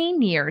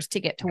 14 years to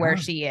get to where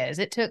she is.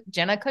 It took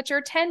Jenna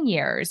Kutcher 10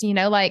 years,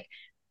 like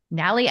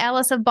Nally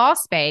Ellis of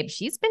Boss Babe.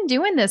 She's been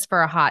doing this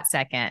for a hot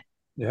second.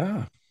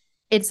 Yeah.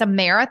 It's a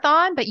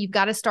marathon, but you've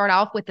got to start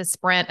off with the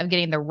sprint of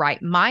getting the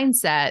right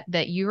mindset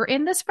that you're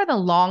in this for the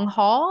long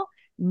haul,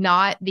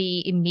 not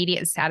the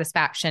immediate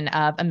satisfaction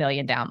of 1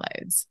 million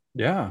downloads.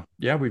 Yeah.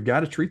 Yeah. We've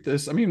got to treat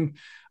this. I mean,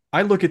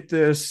 I look at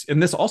this,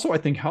 and this also, I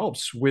think,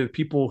 helps with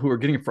people who are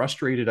getting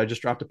frustrated. I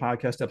just dropped a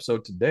podcast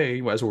episode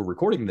today as we're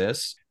recording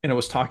this, and it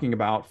was talking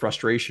about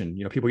frustration.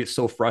 People get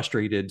so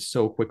frustrated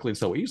so quickly and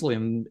so easily.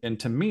 And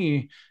to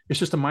me, it's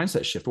just a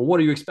mindset shift. Well, what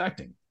are you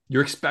expecting?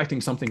 You're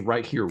expecting something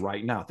right here,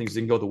 right now. Things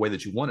didn't go the way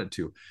that you wanted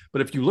to.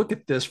 But if you look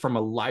at this from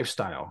a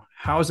lifestyle,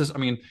 how is this? I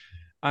mean,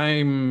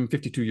 I'm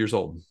 52 years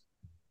old.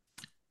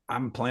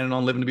 I'm planning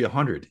on living to be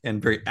 100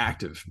 and very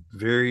active,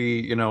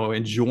 very,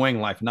 enjoying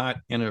life, not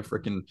in a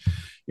freaking,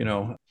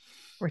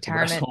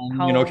 retirement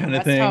home, kind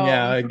of thing. Home.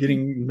 Yeah.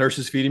 Getting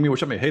nurses feeding me,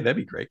 which I mean, hey, that'd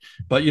be great.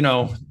 But,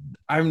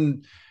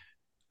 I'm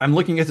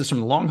looking at this from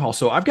the long haul.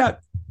 So I've got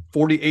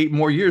 48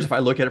 more years, if I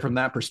look at it from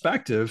that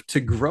perspective, to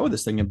grow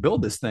this thing and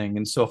build this thing.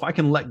 And so if I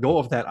can let go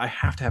of that, I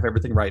have to have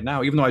everything right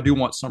now, even though I do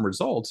want some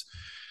results.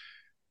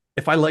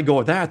 If I let go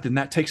of that, then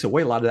that takes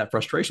away a lot of that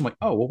frustration. I'm like,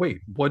 oh, well,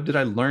 wait, what did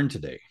I learn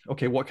today?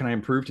 Okay, what can I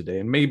improve today?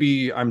 And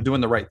maybe I'm doing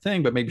the right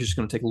thing, but maybe it's just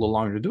going to take a little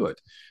longer to do it.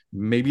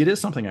 Maybe it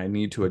is something I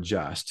need to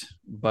adjust.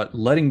 But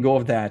letting go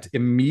of that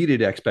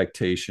immediate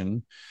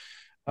expectation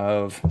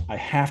of I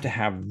have to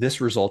have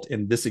this result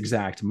in this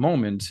exact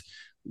moment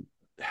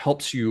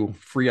helps you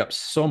free up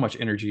so much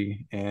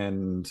energy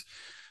and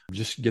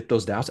just get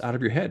those doubts out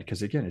of your head.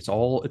 Because again, it's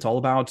all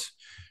about,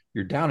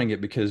 you're doubting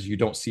it because you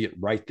don't see it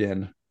right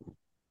then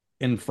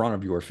in front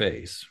of your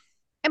face.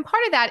 And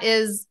part of that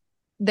is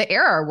the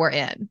era we're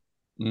in.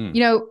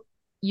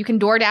 You can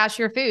DoorDash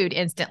your food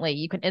instantly.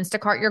 You can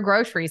Instacart your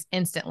groceries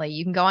instantly.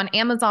 You can go on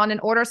Amazon and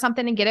order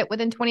something and get it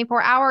within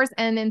 24 hours.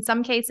 And in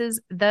some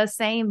cases, the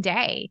same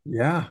day.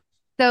 Yeah.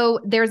 So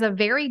there's a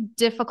very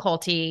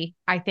difficulty,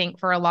 I think,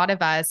 for a lot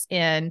of us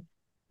in,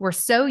 we're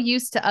so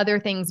used to other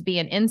things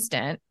being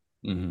instant,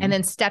 and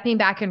then stepping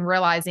back and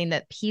realizing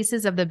that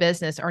pieces of the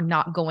business are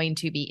not going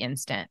to be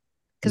instant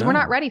because we're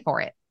not ready for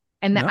it.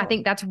 And I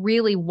think that's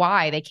really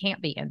why they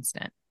can't be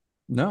instant.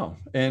 No.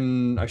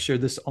 And I shared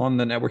this on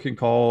the networking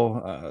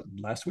call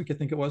last week, I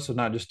think it was. So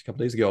not just a couple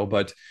days ago,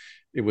 but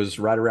it was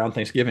right around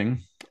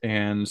Thanksgiving.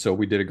 And so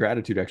we did a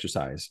gratitude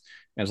exercise.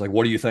 And it's like,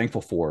 what are you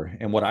thankful for?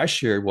 And what I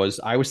shared was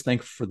I was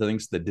thankful for the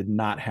things that did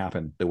not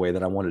happen the way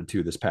that I wanted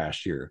to this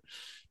past year,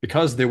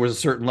 because there was a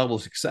certain level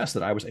of success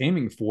that I was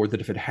aiming for, that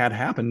if it had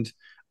happened,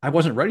 I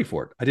wasn't ready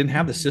for it. I didn't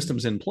have the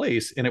systems in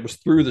place. And it was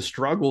through the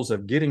struggles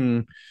of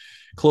getting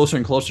closer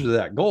and closer to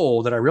that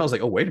goal that I realized,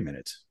 like, oh, wait a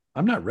minute.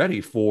 I'm not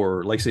ready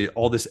for, like, say,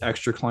 all this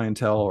extra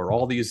clientele or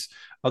all these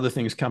other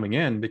things coming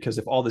in, because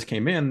if all this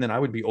came in, then I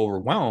would be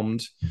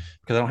overwhelmed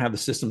because I don't have the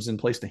systems in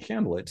place to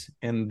handle it.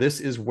 And this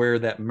is where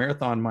that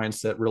marathon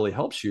mindset really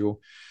helps you,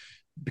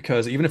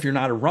 because even if you're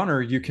not a runner,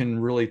 you can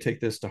really take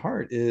this to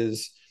heart.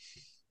 Is,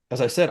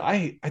 as I said,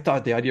 I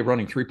thought the idea of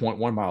running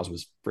 3.1 miles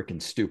was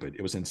freaking stupid.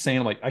 It was insane.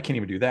 I'm like, I can't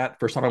even do that.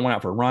 First time I went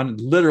out for a run,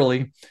 literally,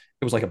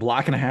 it was like a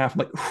block and a half. I'm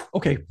like,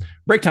 okay,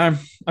 break time.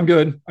 I'm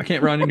good. I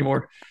can't run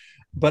anymore.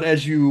 But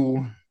as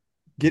you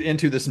get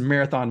into this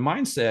marathon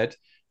mindset,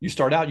 you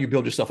start out, you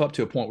build yourself up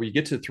to a point where you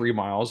get to 3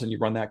 miles and you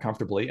run that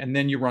comfortably. And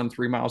then you run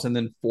 3 miles and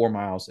then 4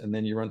 miles. And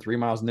then you run 3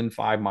 miles and then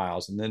 5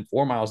 miles and then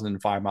 4 miles and then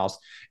 5 miles.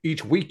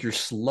 Each week, you're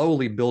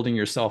slowly building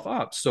yourself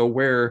up. So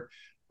where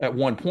at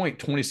one point,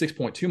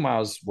 26.2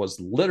 miles was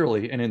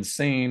literally an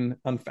insane,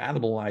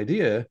 unfathomable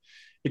idea,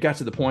 it got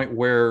to the point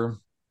where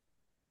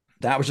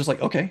that was just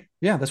like, okay,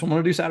 yeah, that's what I'm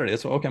going to do Saturday.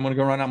 That's okay. I'm going to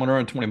go run. I'm going to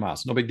run 20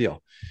 miles. No big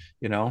deal.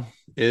 You know,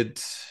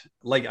 it's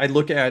like, I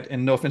look at,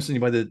 and no offense to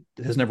anybody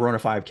that has never run a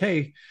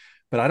 5K,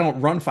 but I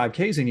don't run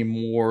 5Ks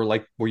anymore.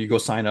 Like where you go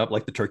sign up,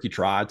 like the turkey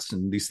trots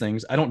and these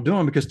things. I don't do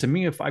them because to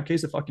me, a 5K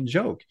is a fucking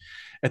joke.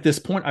 At this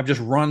point, I've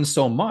just run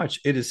so much.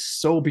 It is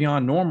so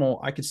beyond normal.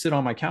 I could sit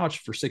on my couch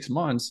for 6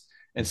 months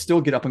and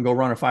still get up and go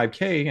run a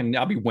 5K, and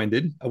I'll be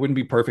winded. I wouldn't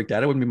be perfect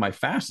at it. I wouldn't be my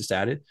fastest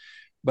at it,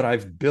 but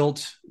I've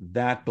built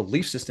that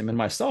belief system in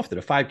myself that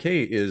a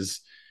 5K is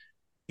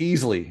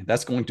easily,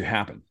 that's going to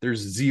happen. There's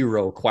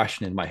zero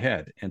question in my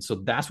head. And so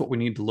that's what we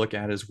need to look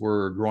at as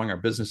we're growing our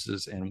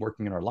businesses and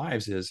working in our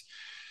lives, is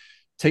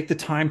take the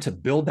time to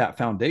build that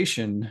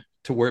foundation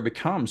to where it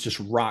becomes just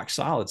rock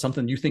solid.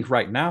 Something you think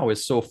right now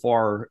is so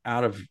far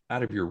out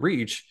of your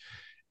reach.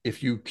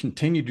 If you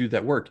continue to do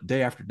that work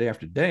day after day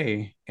after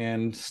day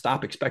and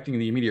stop expecting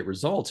the immediate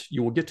results,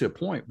 you will get to a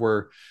point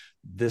where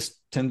this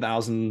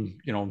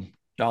 10,000,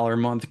 dollar a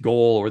month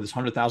goal, or this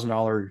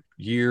 $100,000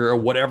 year, or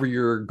whatever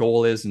your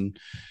goal is, and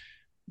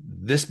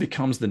this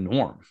becomes the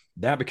norm.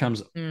 That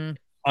becomes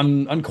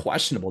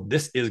unquestionable.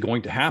 This is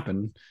going to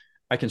happen.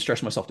 I can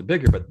stretch myself to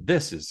bigger, but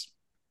this is,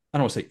 I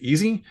don't want to say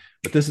easy,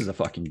 but this is a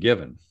fucking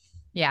given.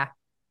 Yeah.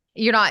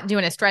 You're not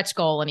doing a stretch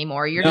goal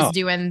anymore. You're just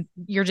doing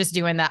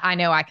that. I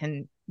know I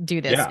can do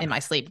this in my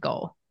sleep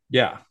goal.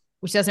 Yeah.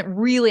 Which doesn't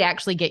really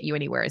actually get you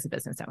anywhere as a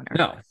business owner.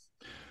 No.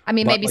 I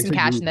mean, maybe some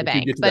cash in the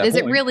bank, but is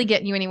it really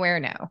getting you anywhere?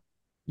 No.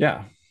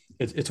 Yeah.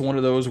 It's one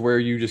of those where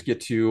you just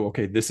get to,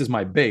 okay, this is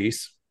my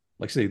base.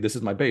 Like say, this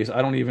is my base.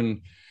 I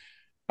can't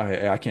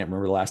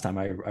remember the last time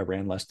I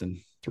ran less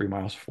than 3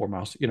 miles, 4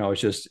 miles.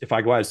 It's just, if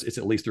I go out, it's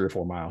at least 3 or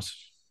 4 miles.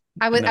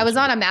 I was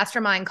on a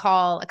mastermind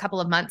call a couple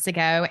of months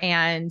ago,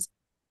 and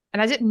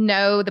I didn't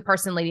know the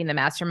person leading the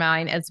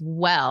mastermind as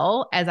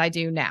well as I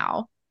do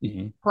now.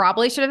 Mm-hmm.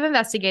 Probably should have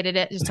investigated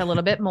it just a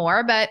little bit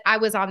more, but I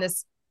was on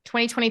this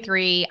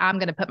 2023, I'm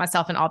going to put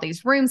myself in all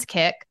these rooms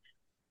kick.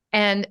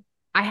 And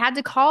I had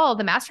to call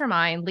the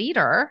mastermind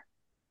leader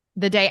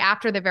the day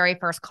after the very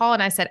first call.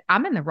 And I said,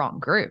 I'm in the wrong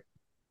group.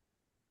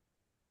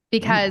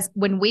 Because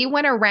when we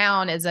went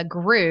around as a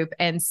group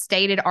and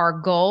stated our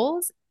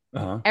goals,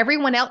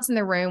 everyone else in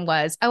the room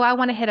was, oh, I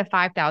want to hit a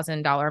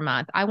 $5,000 a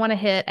month. I want to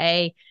hit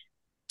a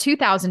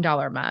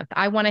 $2,000 a month.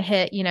 I want to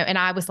hit, and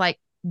I was like,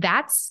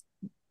 that's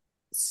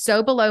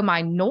so below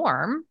my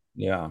norm.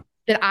 Yeah.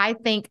 That I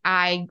think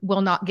I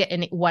will not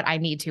get what I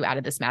need to out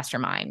of this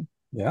mastermind.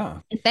 Yeah.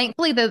 And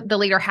thankfully the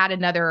leader had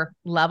another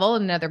level,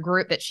 another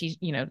group that she,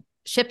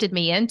 shifted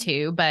me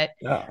into, but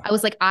I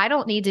was like, I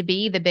don't need to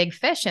be the big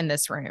fish in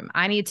this room.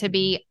 I need to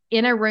be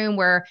in a room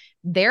where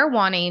they're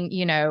wanting,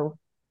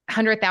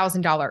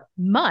 $100,000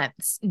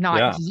 months,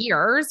 not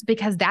years,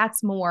 because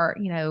that's more,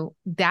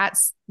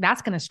 that's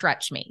going to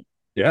stretch me.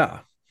 Yeah.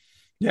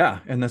 Yeah.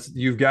 And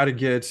you've got to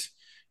get,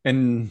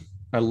 and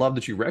I love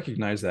that you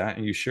recognize that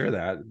and you share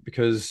that,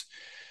 because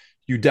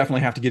you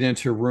definitely have to get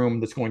into a room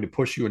that's going to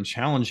push you and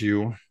challenge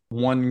you.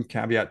 One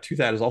caveat to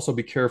that is also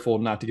be careful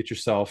not to get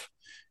yourself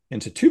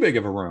into too big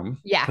of a room.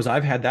 Yeah. Because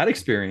I've had that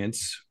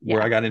experience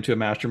where I got into a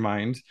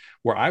mastermind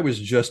where I was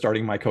just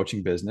starting my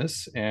coaching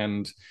business,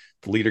 and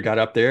the leader got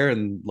up there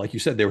and, like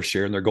you said, they were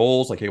sharing their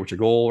goals. Like, hey, what's your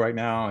goal right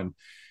now? And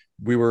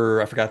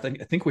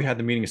I think we had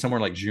the meeting somewhere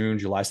like June,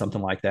 July,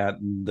 something like that.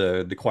 And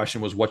the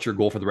question was, what's your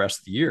goal for the rest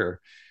of the year?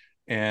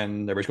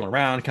 And everybody's going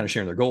around kind of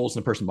sharing their goals.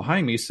 And the person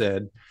behind me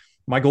said,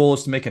 my goal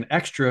is to make an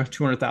extra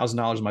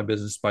 $200,000 in my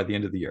business by the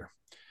end of the year.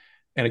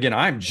 And again,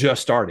 I'm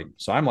just starting.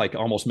 So I'm like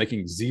almost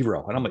making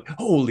zero. And I'm like,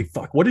 holy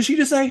fuck, what did she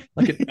just say?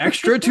 Like an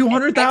extra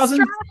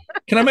 200,000?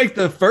 Can I make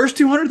the first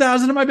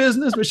 200,000 in my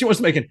business? But she wants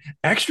to make an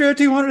extra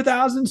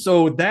 200,000.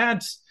 So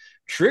that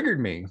triggered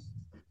me.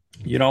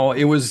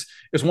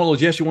 It's one of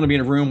those, yes, you want to be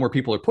in a room where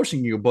people are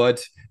pushing you.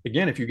 But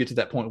again, if you get to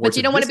that point where, but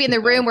you don't want to be in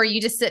the room where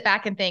you just sit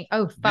back and think,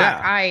 oh,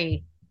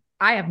 fuck,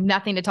 I have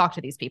nothing to talk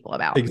to these people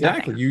about.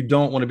 Exactly. Nothing. You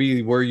don't want to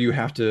be where you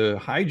have to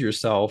hide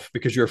yourself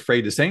because you're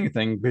afraid to say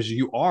anything, because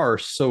you are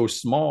so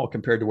small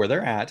compared to where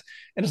they're at.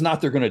 And it's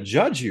not they're going to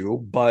judge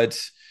you, but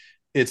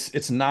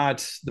it's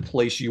not the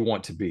place you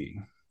want to be,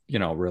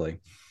 really.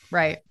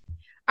 Right.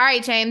 All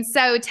right, James.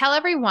 So tell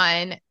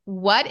everyone,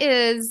 what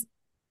is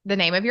the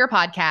name of your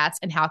podcast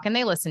and how can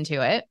they listen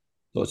to it?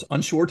 So it's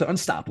Unsure to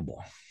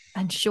Unstoppable.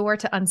 Unsure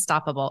to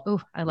Unstoppable.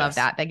 Ooh, I love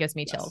that. That gives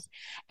me chills.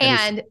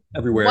 And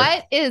everywhere.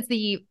 What is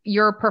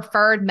your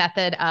preferred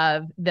method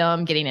of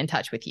them getting in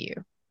touch with you?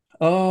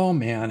 Oh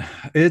man,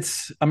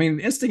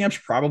 Instagram's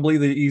probably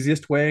the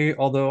easiest way,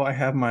 although I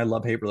have my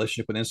love-hate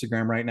relationship with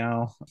Instagram right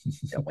now.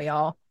 Don't we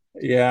all?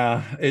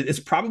 Yeah, it's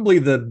probably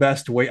the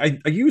best way.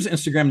 I use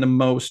Instagram the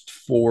most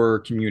for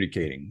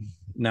communicating.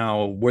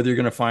 Now, whether you're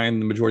going to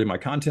find the majority of my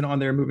content on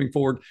there moving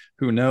forward,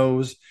 who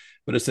knows?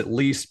 But it's at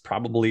least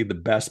probably the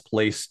best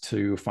place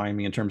to find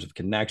me in terms of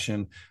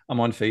connection. I'm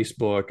on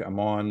Facebook, I'm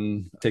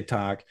on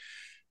TikTok,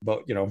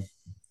 but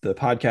the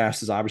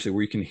podcast is obviously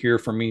where you can hear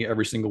from me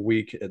every single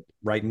week.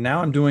 Right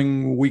now, I'm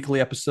doing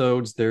weekly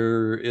episodes.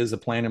 There is a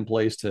plan in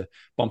place to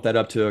bump that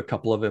up to a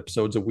couple of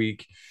episodes a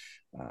week.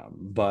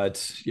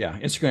 But yeah,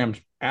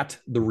 Instagram at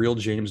the real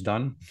James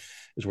Dunn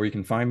is where you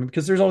can find me,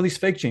 because there's all these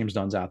fake James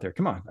Dunns out there.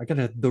 Come on, I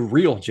got the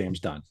real James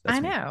Dunn. That's I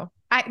know.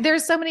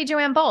 There's so many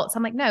Joanne Bolts.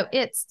 I'm like, no,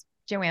 it's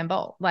Joanne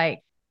Bolt. Like,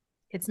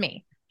 it's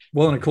me.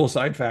 Well, and a cool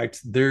side fact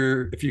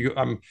there, if you,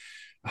 I'm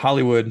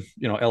Hollywood,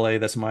 LA,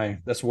 that's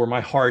where my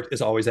heart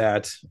is always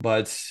at.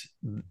 But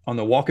on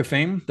the Walk of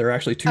Fame, there are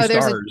actually two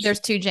stars. There's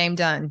two James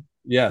Dunn.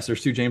 Yes,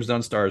 there's two James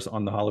Dunn stars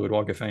on the Hollywood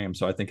Walk of Fame.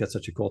 So I think that's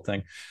such a cool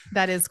thing.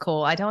 That is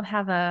cool. I don't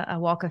have a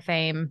Walk of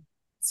Fame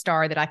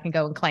star that I can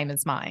go and claim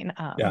as mine.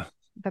 Yeah.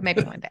 But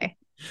maybe one day.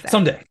 So.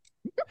 Someday.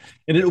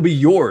 And it'll be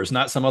yours,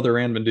 not some other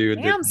random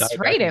dude. Damn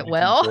straight it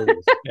will.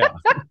 Yeah.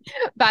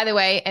 By the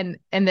way, and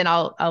then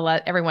I'll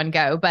let everyone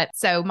go. But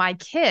so my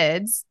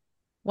kids,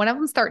 one of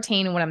them's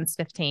 13 and one of them's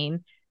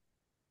 15.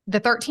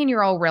 The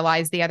 13-year-old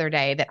realized the other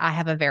day that I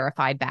have a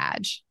verified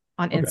badge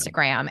on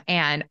Instagram,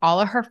 and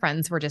all of her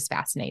friends were just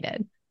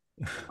fascinated.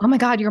 Oh my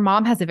God, your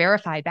mom has a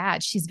verified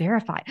badge. She's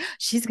verified.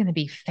 She's going to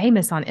be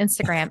famous on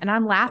Instagram. And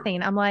I'm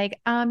laughing. I'm like,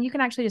 you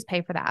can actually just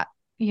pay for that,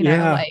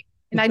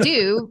 and I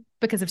do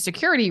because of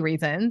security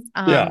reasons.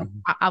 I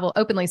will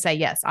openly say,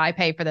 yes, I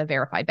pay for the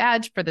verified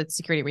badge for the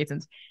security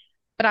reasons,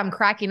 but I'm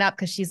cracking up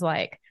because she's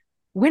like,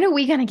 when are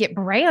we going to get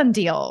brand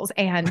deals?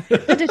 And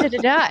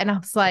and I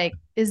was like,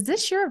 is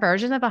this your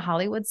version of a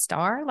Hollywood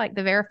star? Like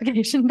the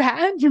verification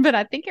badge? But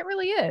I think it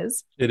really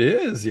is. It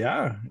is.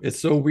 Yeah. It's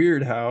so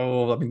weird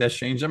how, that's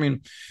changed.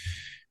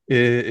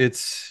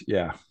 It's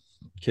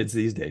kids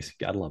these days.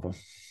 Gotta love them.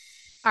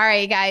 All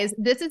right, guys,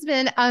 this has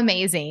been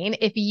amazing.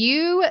 If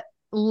you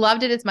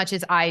loved it as much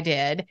as I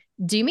did,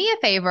 do me a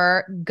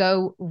favor,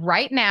 go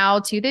right now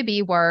to the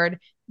B Word,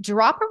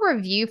 drop a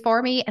review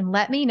for me and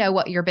let me know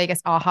what your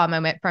biggest aha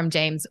moment from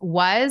James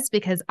was,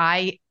 because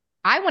I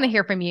want to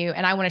hear from you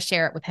and I want to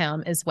share it with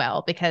him as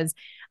well, because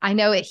I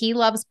know that he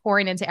loves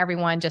pouring into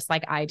everyone just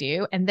like I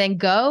do. And then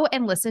go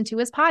and listen to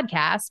his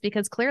podcast,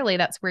 because clearly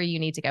that's where you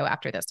need to go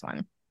after this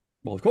one.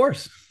 Well, of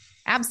course.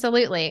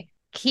 Absolutely.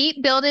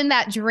 Keep building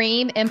that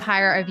dream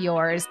empire of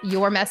yours.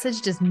 Your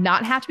message does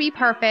not have to be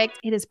perfect.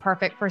 It is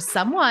perfect for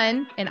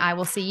someone. And I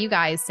will see you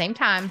guys same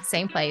time,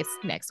 same place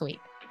next week.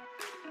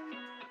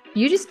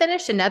 You just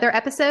finished another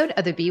episode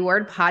of the B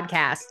Word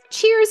podcast.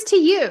 Cheers to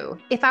you.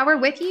 If I were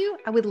with you,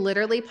 I would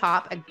literally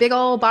pop a big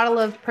old bottle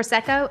of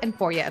Prosecco and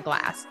pour you a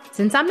glass.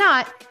 Since I'm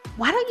not,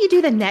 why don't you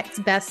do the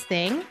next best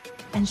thing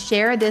and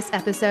share this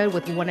episode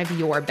with one of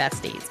your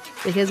besties?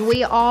 Because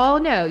we all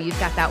know you've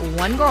got that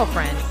one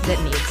girlfriend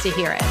that needs to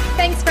hear it.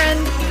 Thanks,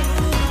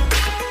 friend.